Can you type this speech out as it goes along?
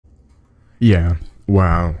Yeah,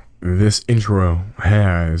 wow. This intro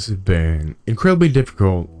has been incredibly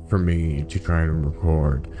difficult for me to try to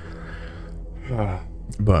record.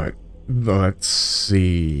 But let's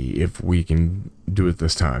see if we can do it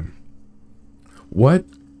this time. What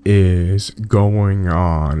is going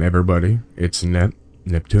on, everybody? It's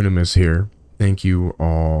Neptunimus here. Thank you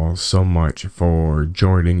all so much for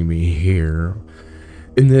joining me here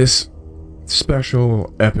in this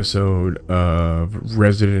special episode of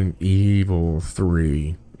Resident Evil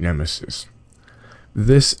 3 Nemesis.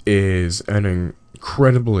 This is an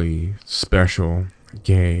incredibly special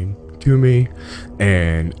game to me,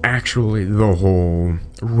 and actually the whole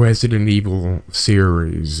Resident Evil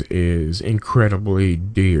series is incredibly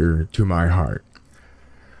dear to my heart.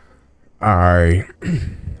 I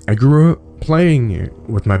grew up playing it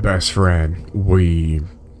with my best friend. We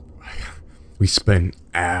spent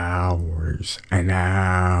hours and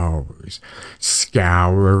hours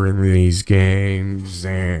scouring these games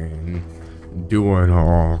and doing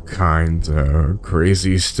all kinds of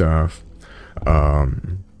crazy stuff.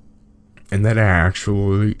 And that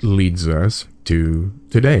actually leads us to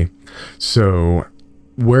today. So,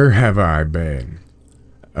 where have I been?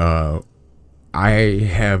 I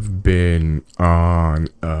have been on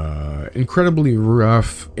incredibly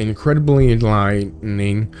rough, incredibly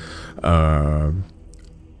enlightening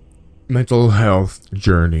mental health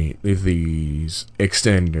journey these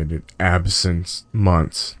extended absent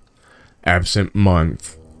month,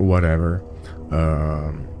 whatever.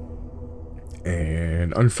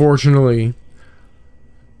 And unfortunately,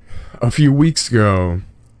 a few weeks ago,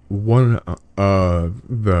 one of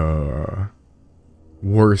the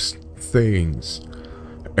worst things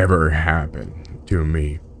ever happened to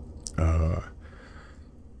me.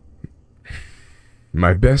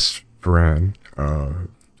 My best friend,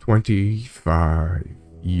 25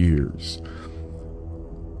 years,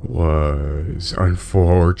 was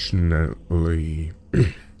unfortunately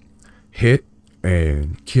hit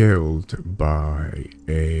and killed by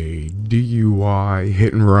a DUI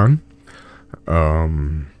hit and run.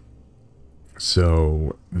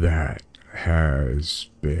 So that has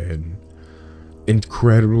been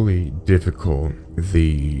incredibly difficult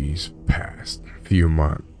these past few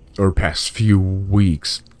months, or past few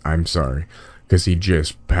weeks, I'm sorry, because he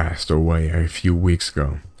just passed away a few weeks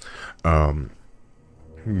ago.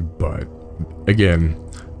 But again,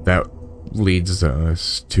 that leads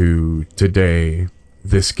us to today,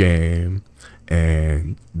 this game,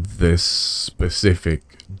 and this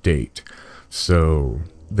specific date. So,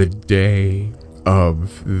 the day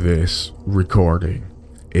of this recording,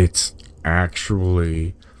 it's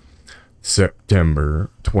actually September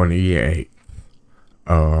 28th.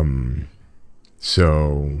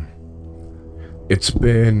 So, it's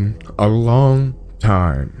been a long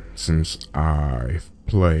time since I've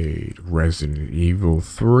played Resident Evil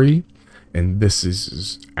 3. And this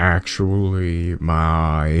is actually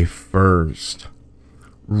my first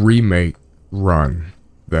remake run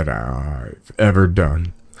that I've ever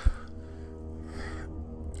done.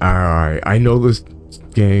 I know this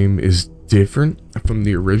game is different from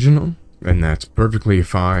the original, and that's perfectly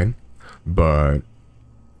fine, but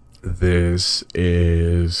this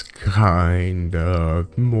is kind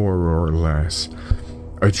of more or less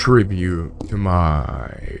a tribute to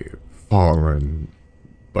my fallen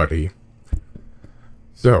buddy.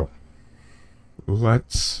 So,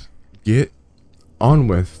 let's get on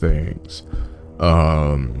with things.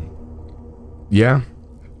 Yeah,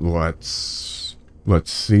 let's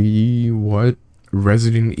see what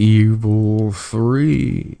Resident Evil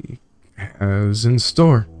 3 has in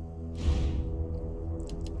store.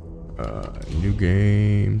 New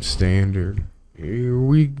game, standard. Here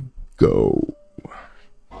we go.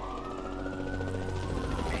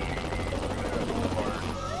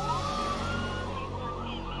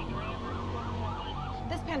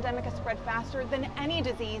 Pandemic has spread faster than any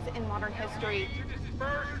disease in modern history.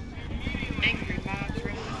 Angry mobs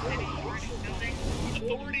throughout the city, burning buildings.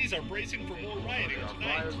 Authorities are bracing for more rioting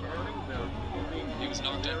tonight. He was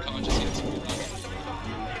knocked unconscious. He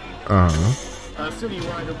had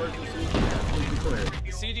citywide emergency has been declared.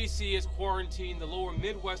 The CDC has quarantined the lower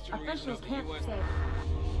Midwestern region of the U.S.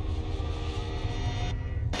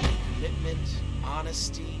 Commitment,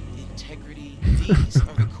 honesty, integrity, these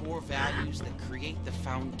are the core values that create the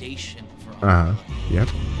foundation for our life. Yep.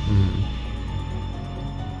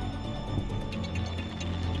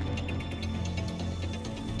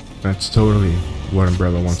 That's totally what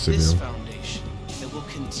Umbrella wants to do. This foundation that will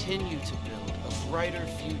continue to build a brighter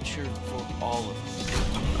future for all of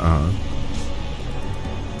us.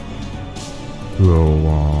 Go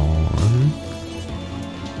on.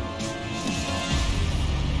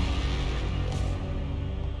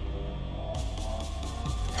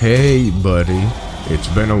 Hey, buddy. It's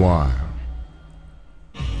been a while.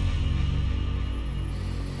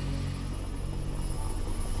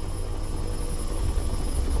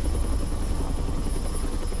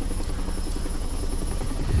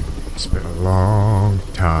 It's been a long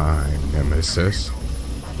time, Nemesis.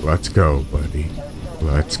 Let's go, buddy.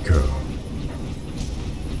 Let's go.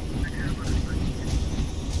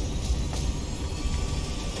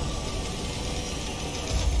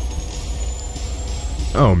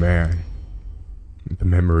 Oh man, the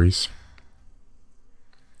memories.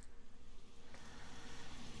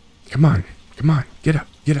 Come on, come on, get up,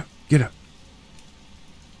 get up, get up.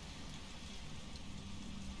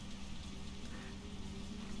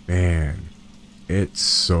 Man, it's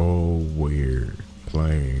so weird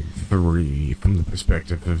playing 3 from the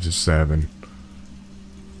perspective of just 7.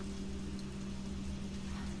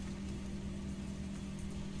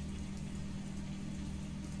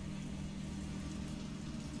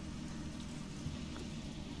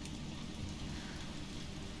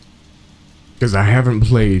 Because I haven't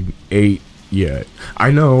played 8 yet.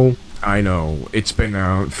 I know, it's been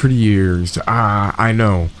out for years. I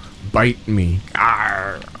know. Bite me.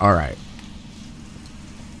 Alright.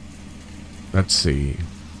 Let's see.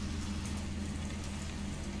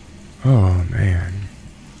 Oh, man.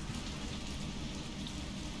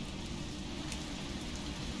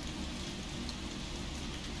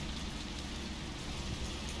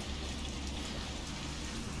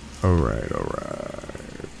 Alright.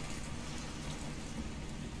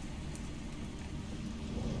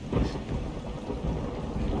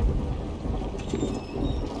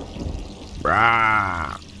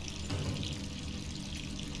 Brah.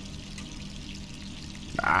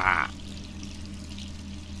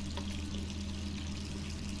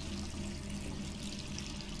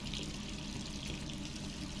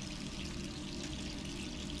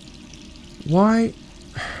 Why?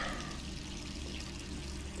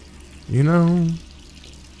 You know,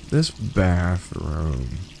 this bathroom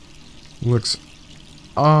looks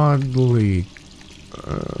oddly...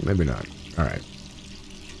 maybe not. Alright.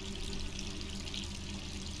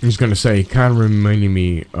 I'm just gonna say, kind of reminding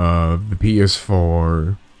me of the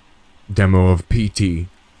PS4 demo of PT.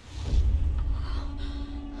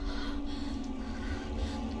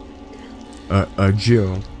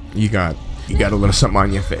 Jill, you got a little something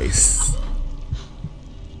on your face.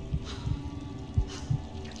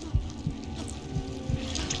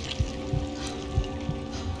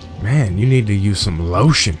 Man, you need to use some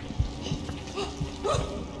lotion.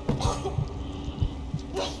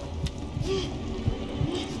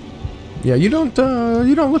 Yeah, you don't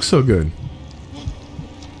look so good.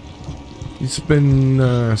 You've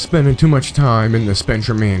been spending too much time in the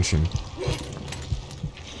Spencer Mansion.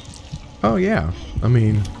 Oh yeah, I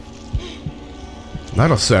mean,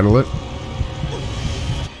 that'll settle it.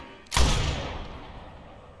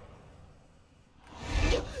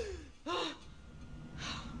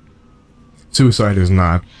 Suicide is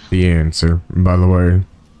not the answer, by the way.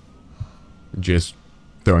 Just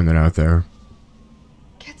throwing that out there.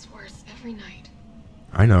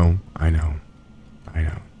 I know.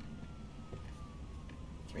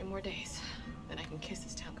 3 more days, then I can kiss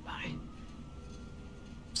this town goodbye.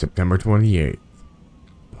 September 28th.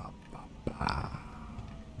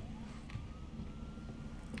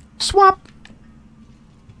 Swap!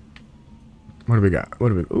 What do we got?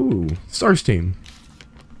 Ooh, S.T.A.R.S team.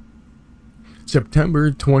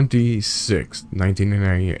 September 26th,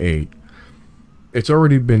 1998. It's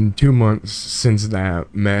already been 2 months since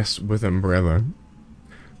that mess with Umbrella.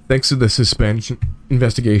 Thanks to the suspension,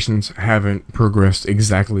 investigations haven't progressed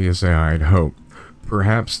exactly as I had hoped.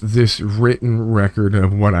 Perhaps this written record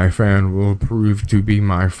of what I found will prove to be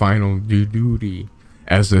my final duty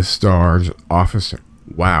as the S.T.A.R.S officer.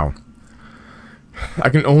 Wow. I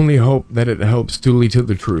can only hope that it helps to lead to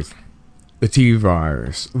the truth. The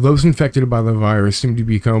T-virus. Those infected by the virus seem to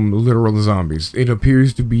become literal zombies. It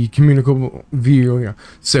appears to be communicable via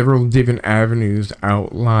several different avenues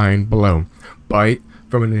outlined below. Bite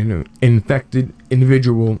from an infected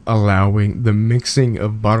individual, allowing the mixing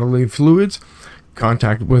of bodily fluids,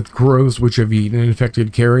 contact with crows which have eaten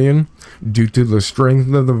infected carrion. Due to the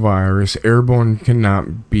strength of the virus, airborne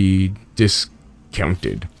cannot be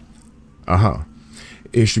discounted.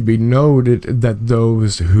 It should be noted that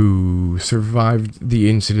those who survived the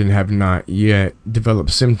incident have not yet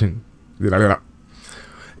developed symptoms.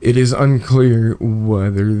 It is unclear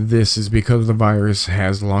whether this is because the virus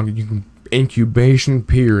has long incubation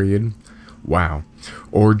period, wow,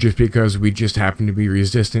 or just because we just happen to be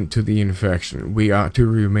resistant to the infection. We ought to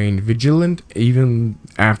remain vigilant even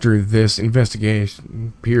after this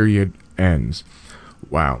investigation period ends.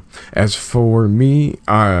 Wow. As for me,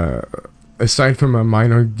 aside from a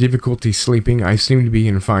minor difficulty sleeping, I seem to be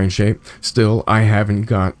in fine shape. Still, I haven't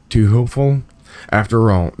got too hopeful.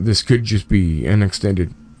 After all, this could just be an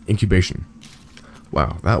extended incubation.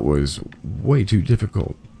 Wow, that was way too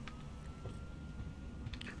difficult.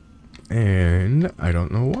 And I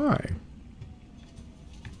don't know why.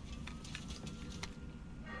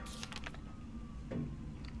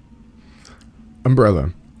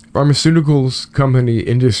 Umbrella. Pharmaceuticals company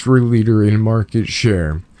industry leader in market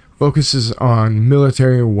share. Focuses on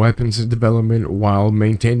military weapons development while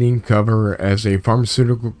maintaining cover as a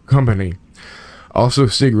pharmaceutical company. Also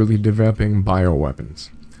secretly developing bioweapons.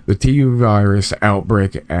 The TU virus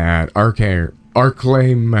outbreak at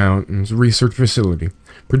Arklay Mountains Research Facility.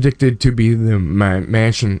 Predicted to be the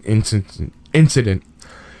mansion incident.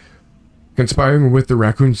 Conspiring with the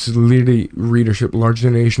Raccoon City leadership, large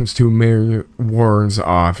donations to Mayor Warren's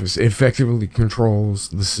office effectively controls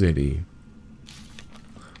the city.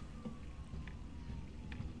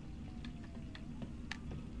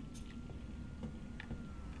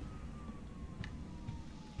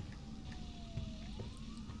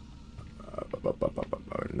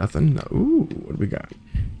 Nothing. Ooh, what do we got?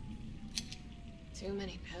 Too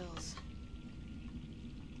many pills.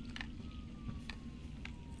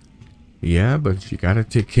 Yeah, but you gotta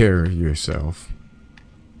take care of yourself.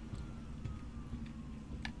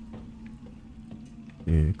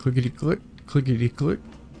 Yeah, clickety click, clickety click.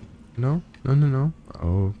 No, no, no, no.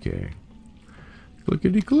 Okay.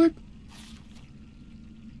 Clickety click.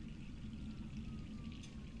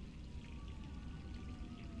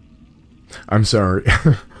 I'm sorry.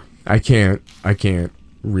 I can't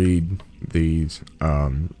read these.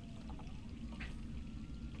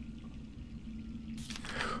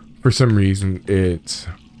 For some reason,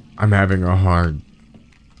 I'm having a hard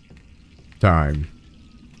time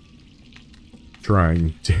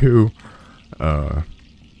trying to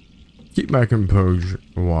keep my composure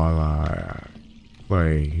while I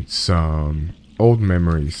play some old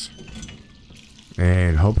memories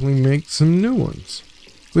and hopefully make some new ones.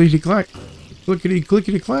 Clickety clack, clickety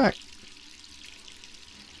clickety clack.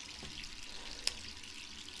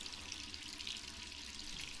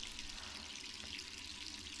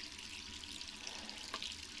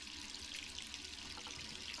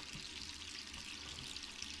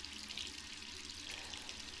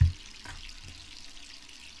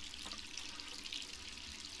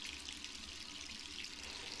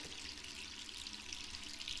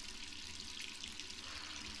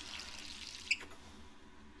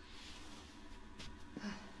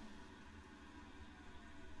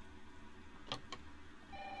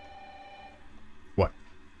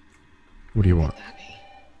 What do you want?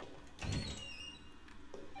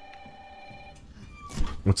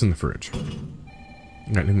 What's in the fridge?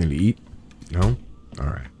 Got anything to eat? No?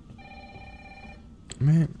 Alright.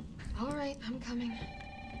 Man. Alright, I'm coming.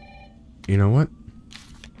 You know what?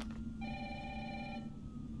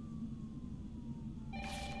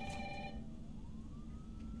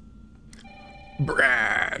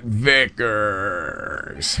 Brad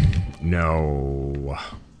Vickers. No.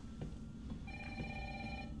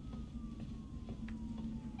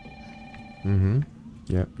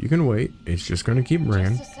 Yep, you can wait. It's just gonna keep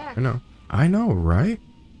ringing. I know, right?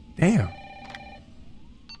 Damn.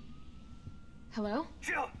 Hello?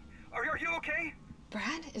 Jill, are you okay?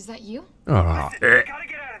 Brad, is that you? Oh, Listen, you gotta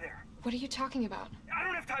get out of there. What are you talking about? I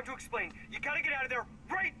don't have time to explain. You gotta get out of there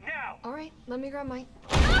right now. Alright, let me grab my...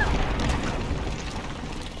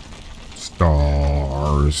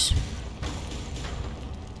 S.T.A.R.S.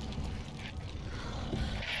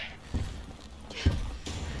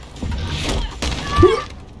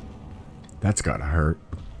 That's gotta hurt.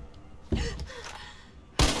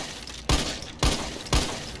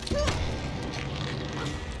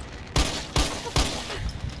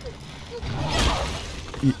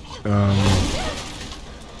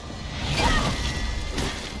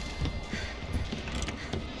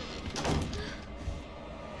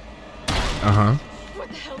 What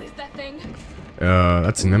the hell is that thing?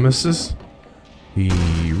 That's Nemesis. He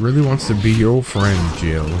really wants to be your friend,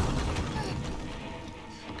 Jill.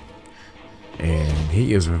 And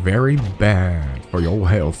he is very bad for your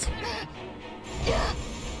health.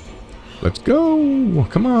 Let's go!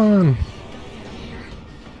 Come on!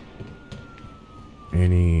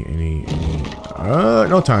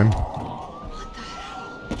 No time. What the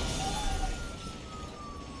hell?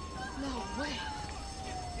 No way.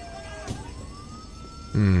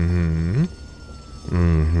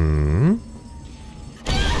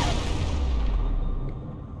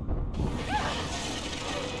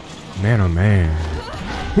 Man, oh man.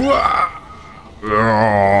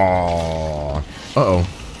 Uh-oh.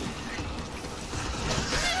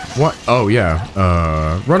 What? Oh, yeah.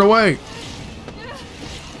 Run away!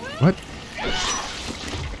 What?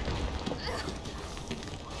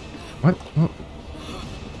 What?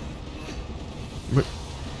 What?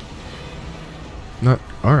 Not...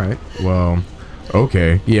 Alright. Well...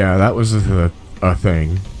 Okay. Yeah, that was a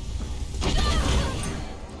thing.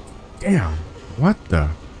 Damn. What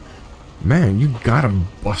the... Man, you gotta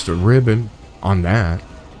bust a ribbon on that.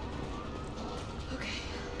 Okay.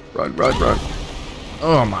 Run, run, run.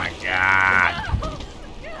 Oh my god.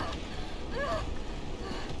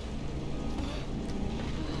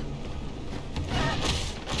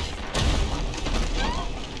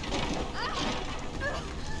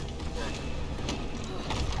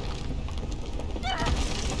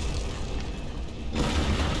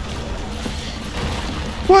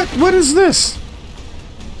 What? What is this?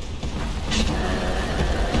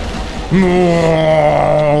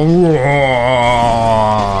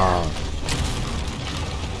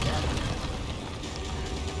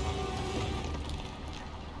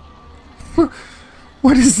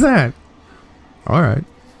 What is that? Alright.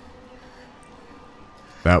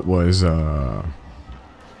 That was,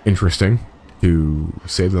 interesting, to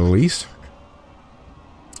say the least.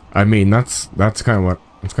 I mean, that's kind of what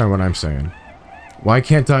I'm saying. Why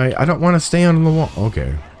can't I don't want to stay on the wall.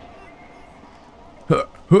 Okay.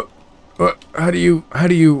 How do you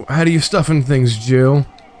stuff in things, Jill?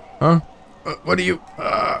 Huh? What do you,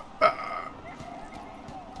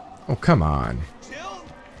 Oh, come on. Jill?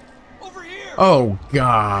 Over here! Oh,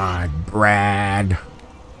 God, Brad.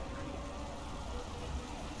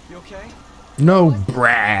 You okay? No,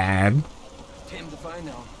 Brad. Damned if I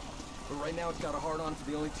know. But right now it's got a hard-on for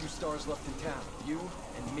the only 2 stars left in town. You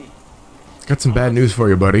and me. Got some bad news for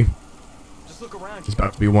you, buddy. Just look around. He's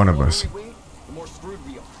about to be one of The us. longer we wait, the more screwed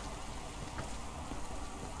we are.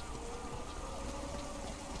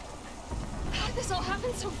 How did this all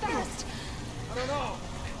happen so fast? I don't know.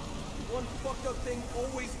 One fucked up thing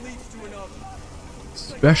always leads to another.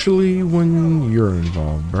 Especially when you're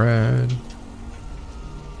involved, Brad.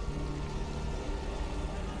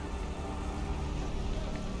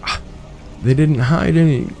 They didn't hide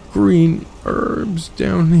any green herbs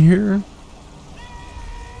down here.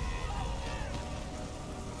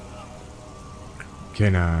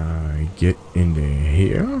 Can I get into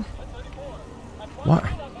here? What?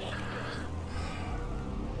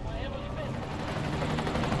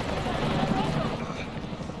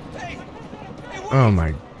 Oh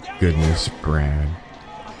my goodness, Brad.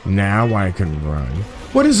 Now I can run.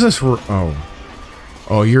 What is this? Oh,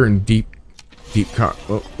 you're in deep cut.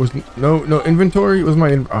 Oh, no inventory? Was my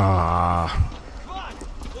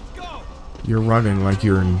You're running like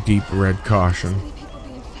you're in deep red caution. People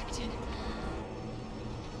be infected.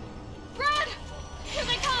 Brad! Here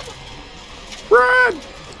they come!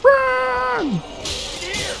 Brad!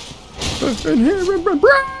 In here, Brad!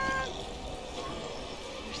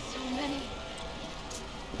 There's so many.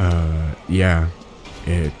 Yeah.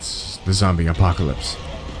 It's the zombie apocalypse.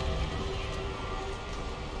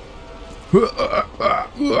 What?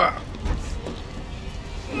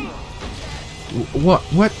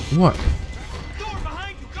 Door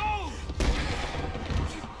behind you, go!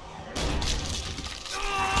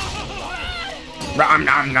 Nom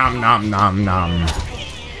nom nom nom nom nom.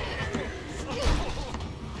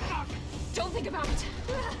 Don't think about it.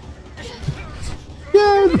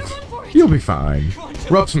 Yeah, you'll be fine.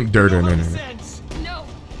 Rub some dirt in it. No,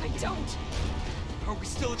 I don't. Are we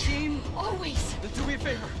still a team? Always. Then do me a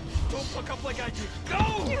favor. Don't fuck up like I did.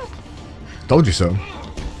 Go! Told you so.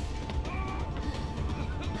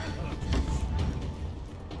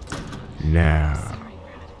 Now,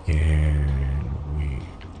 can we...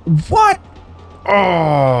 What?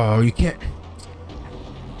 Oh, you can't...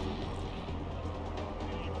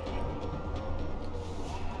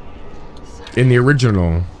 In the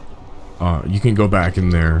original, you can go back in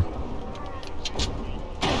there.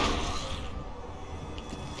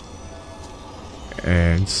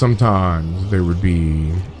 And sometimes there would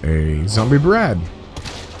be a zombie Brad.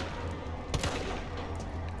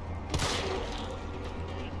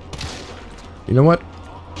 You know what?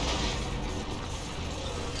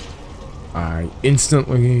 I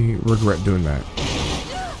instantly regret doing that.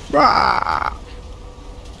 Ah!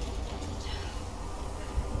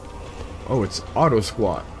 Oh, it's auto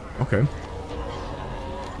squat. Okay.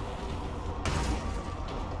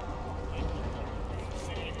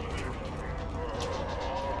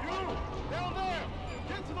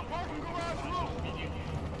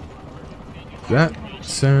 That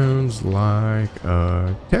sounds like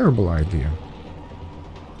a terrible idea.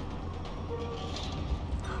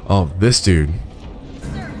 Oh, this dude.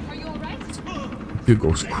 Sir, are you alright? Dude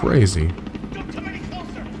goes crazy. Don't come any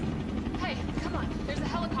closer!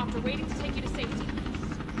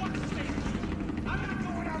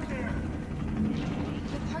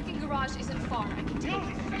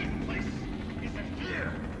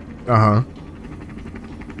 Uh-huh.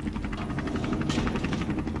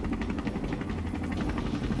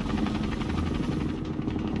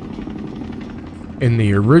 In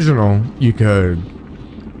the original, you could,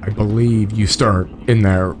 I believe, you start in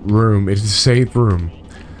that room. It's a safe room.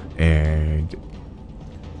 And,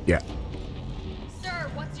 yeah.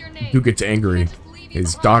 Sir, what's your name? Who gets angry?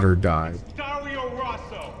 His daughter died. Dario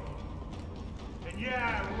Rosso. And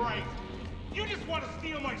yeah, right. You just want to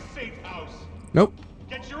steal my safe house. Nope.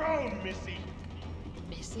 Get your own, Missy.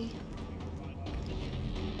 Missy?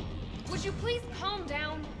 Would you please calm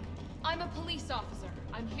down? I'm a police officer.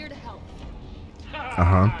 I'm here to help.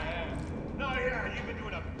 Uh-huh. No, yeah, you've been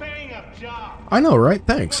doing a bang-up job. I know, right?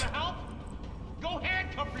 Thanks. Want help? Go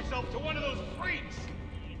handcuff yourself to one of those freaks.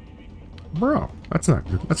 Bro, that's not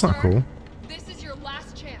good. That's not cool. This is your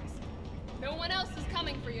last chance. No one else is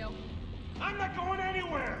coming for you. I'm not going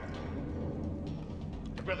anywhere.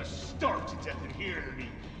 I'd rather starve to death in here than be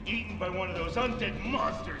eaten by one of those undead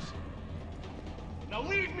monsters. Now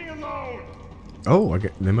leave me alone. Oh, I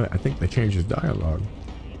think they changed his dialogue.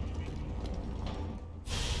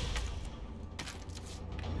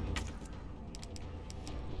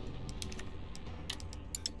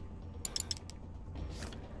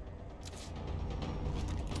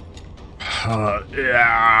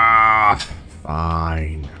 Yeah,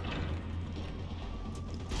 fine.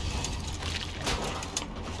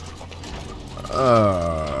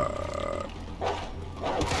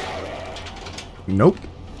 Nope.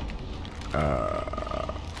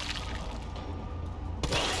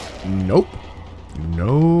 Nope.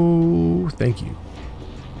 No, thank you.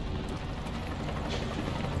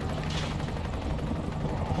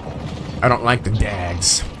 I don't like the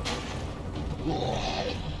dags.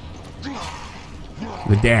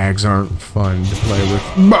 The dags aren't fun to play with.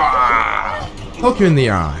 Bah! Poke you in the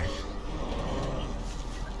eye.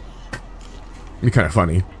 Be kind of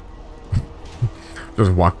funny.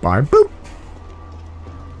 Just walk by. Boop.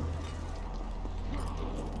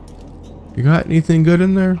 You got anything good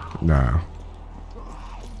in there? No.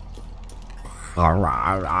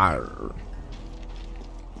 Alright.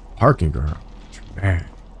 Parking garage. Man.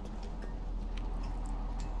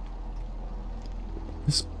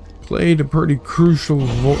 This played a pretty crucial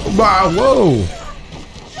role. Wow, whoa!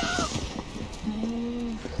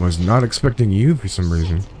 Was not expecting you for some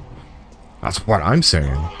reason. That's what I'm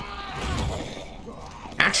saying.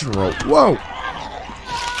 Action roll. Whoa!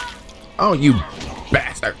 Oh, you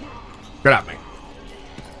bastard. Get at me.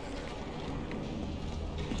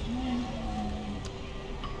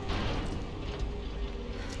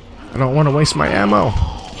 I don't want to waste my ammo.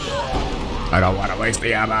 I don't want to waste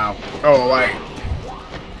the ammo. Go away.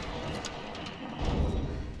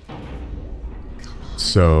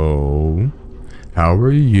 So, how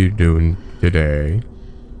are you doing today?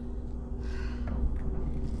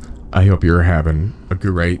 I hope you're having a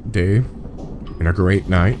great day and a great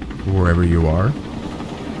night wherever you are.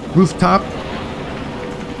 Rooftop.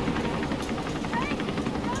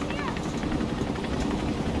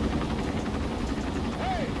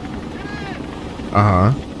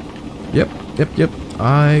 Uh-huh. Yep.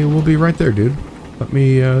 I will be right there, dude. Let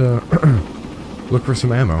me, look for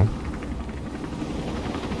some ammo.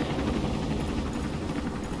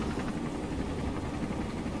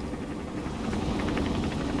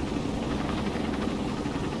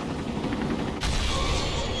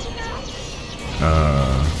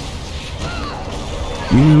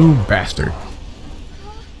 You bastard.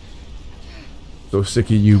 So sick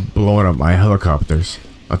of you blowing up my helicopters.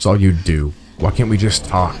 That's all you do. Why can't we just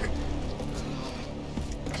talk?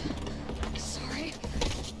 Sorry.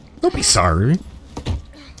 Don't be sorry.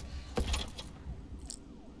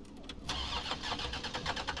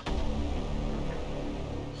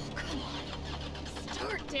 Come on.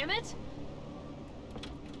 Start, damn it.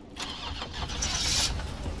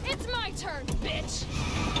 It's my turn, bitch.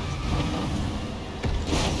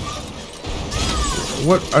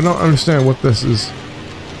 What? I don't understand what this is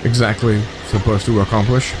exactly supposed to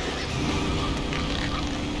accomplish.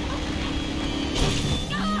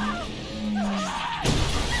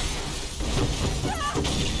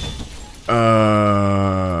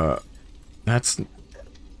 That's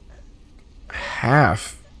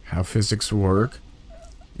half how physics work.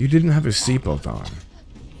 You didn't have a seatbelt on.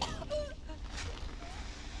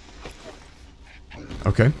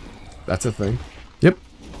 Okay, that's a thing. Yep.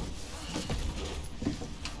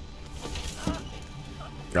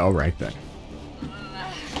 All right then.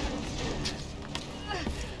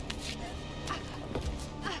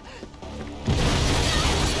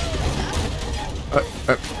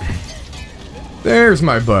 There's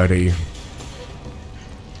my buddy.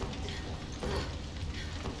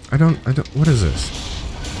 I don't, what is this?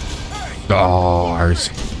 stars.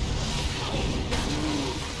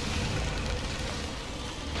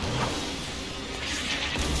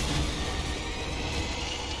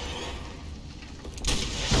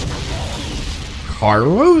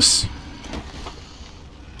 Carlos?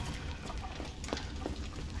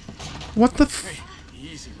 What the f—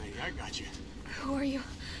 Easy, lady. I got you. Who are you?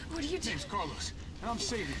 What are you doing? Name's Carlos, and I'm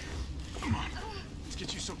saving you. Come on. Let's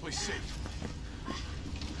get you someplace safe.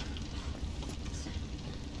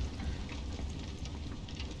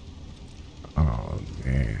 Oh,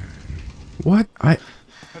 man. What? I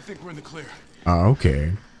think we're in the clear.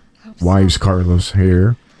 Okay. Why is Carlos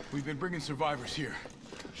here? We've been bringing survivors here.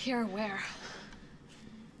 Here where?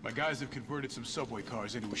 My guys have converted some subway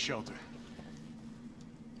cars into a shelter.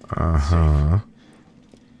 Uh-huh.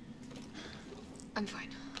 I'm fine.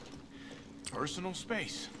 Personal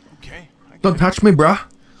space. Okay. Don't touch me, bruh.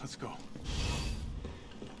 Let's go.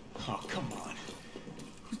 Oh, come on.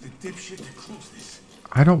 Who's the dipshit to close this?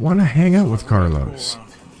 I don't want to hang out with Carlos.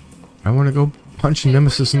 I want to go punch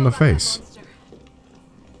Nemesis in the face.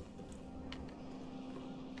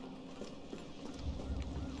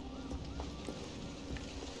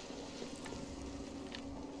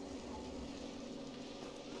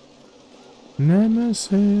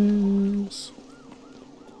 Nemesis.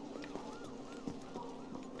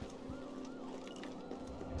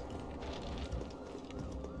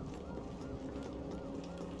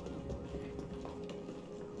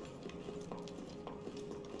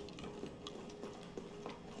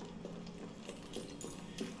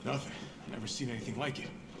 Nothing. I've never seen anything like it.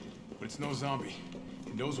 But it's no zombie.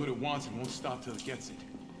 It knows what it wants and won't stop till it gets it.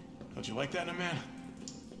 Don't you like that in a man?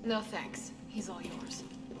 No thanks. He's all yours.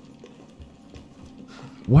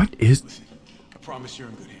 What is— Listen, I promise you're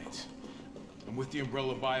in good hands. I'm with the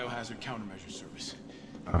Umbrella Biohazard Countermeasure Service.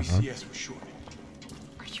 U.B.C.S. for short.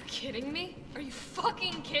 Are you kidding me? Are you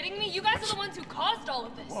fucking kidding me? You guys are the ones who caused all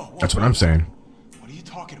of this. Whoa, That's what I'm saying. What are you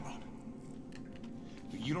talking about?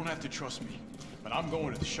 You don't have to trust me, but I'm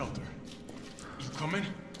going to the shelter. You coming?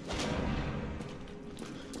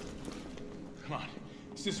 Come on,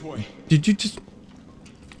 it's this way. Did you just—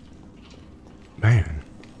 Man,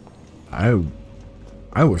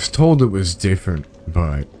 I was told it was different,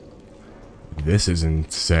 but this is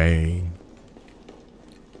insane.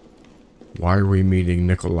 Why are we meeting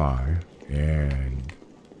Nikolai and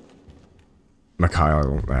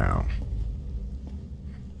Mikhail now?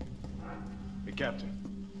 Hey, Captain.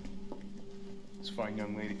 This fine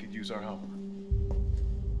young lady could use our help.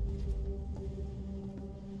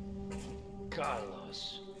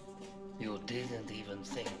 Carlos, you didn't even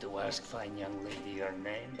think to ask fine young lady her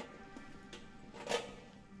name?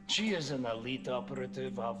 She is an elite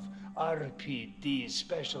operative of R.I.P,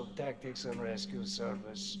 Special Tactics and Rescue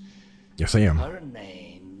Service. Yes, I am. Her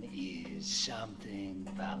name is something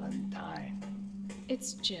Valentine.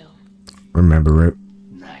 It's Jill. Remember it.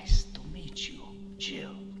 Nice to meet you,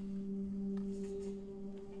 Jill.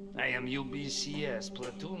 I am U.B.C.S.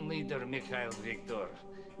 platoon leader Mikhail Victor.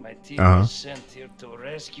 My team was sent here to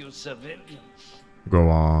rescue civilians. Go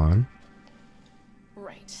on.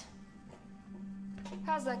 Right.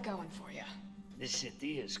 How's that going for you? The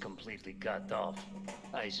city is completely cut off,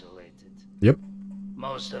 isolated. Yep.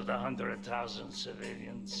 Most of the 100,000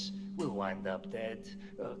 civilians will wind up dead.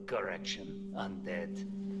 Correction, undead.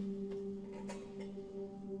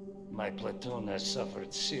 My platoon has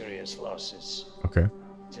suffered serious losses. Okay.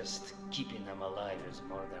 Just keeping them alive is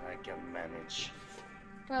more than I can manage.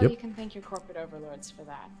 Well, you can thank your corporate overlords for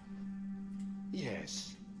that.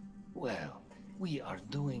 Yes. Well, we are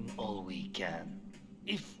doing all we can.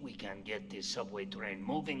 If we can get this subway train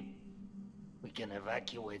moving, we can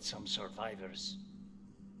evacuate some survivors.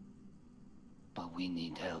 But we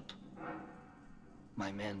need help.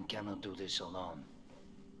 My men cannot do this alone.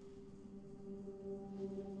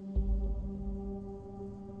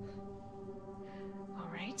 All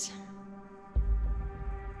right.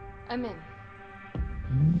 I'm in.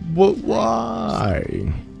 But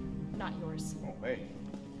why? Not yours. Oh, hey.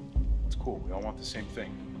 It's cool. We all want the same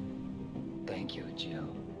thing. Thank you, Jill.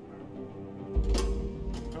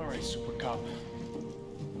 All right, Super Cop.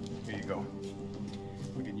 Here you go.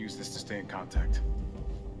 We can use this to stay in contact.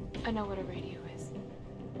 I know what a radio is.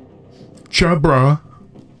 Chabra.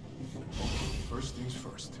 First things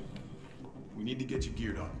first. We need to get you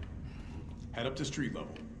geared up. Head up to street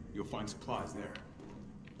level. You'll find supplies there.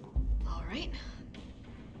 All right.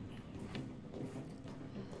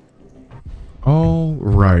 All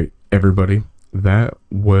right, everybody. That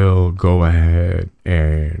will go ahead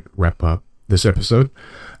and wrap up this episode.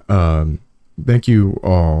 Thank you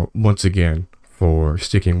all once again for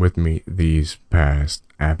sticking with me these past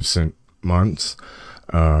absent months.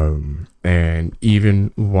 And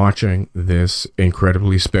even watching this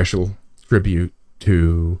incredibly special tribute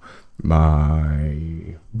to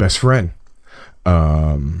my best friend,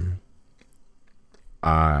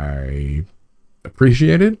 I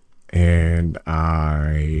appreciate it, and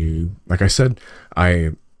like I said,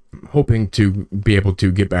 I'm hoping to be able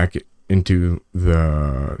to get back into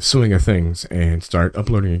the swing of things and start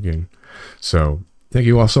uploading again. So thank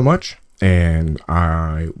you all so much, and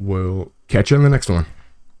I will catch you in the next one.